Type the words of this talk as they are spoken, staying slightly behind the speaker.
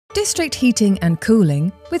District heating and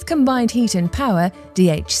cooling with combined heat and power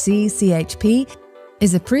 (DHC-CHP)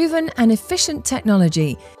 is a proven and efficient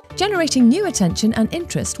technology, generating new attention and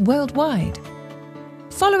interest worldwide.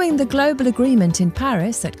 Following the global agreement in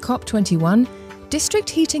Paris at COP21, district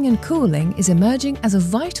heating and cooling is emerging as a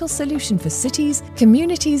vital solution for cities,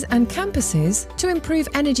 communities and campuses to improve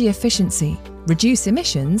energy efficiency, reduce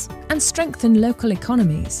emissions and strengthen local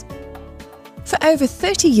economies. For over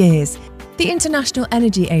 30 years, the International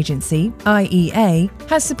Energy Agency, IEA,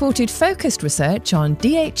 has supported focused research on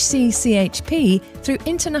DHC-CHP through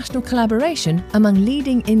international collaboration among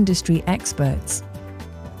leading industry experts.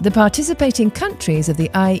 The participating countries of the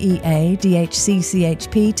IEA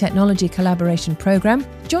DHC-CHP Technology Collaboration Programme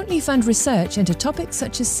jointly fund research into topics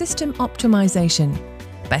such as system optimization,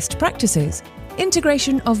 best practices,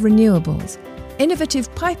 integration of renewables, innovative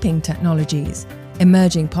piping technologies,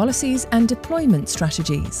 emerging policies and deployment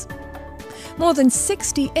strategies. More than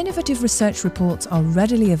 60 innovative research reports are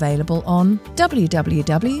readily available on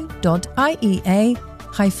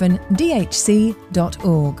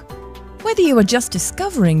www.iea-dhc.org. Whether you are just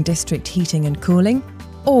discovering district heating and cooling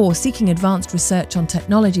or seeking advanced research on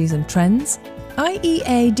technologies and trends,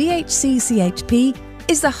 IEA DHC-CHP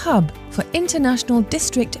is the hub for international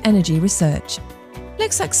district energy research.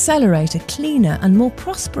 Let's accelerate a cleaner and more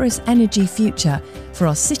prosperous energy future for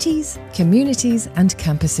our cities, communities and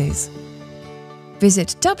campuses.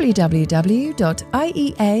 Visit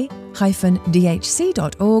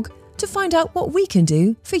www.iea-dhc.org to find out what we can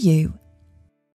do for you.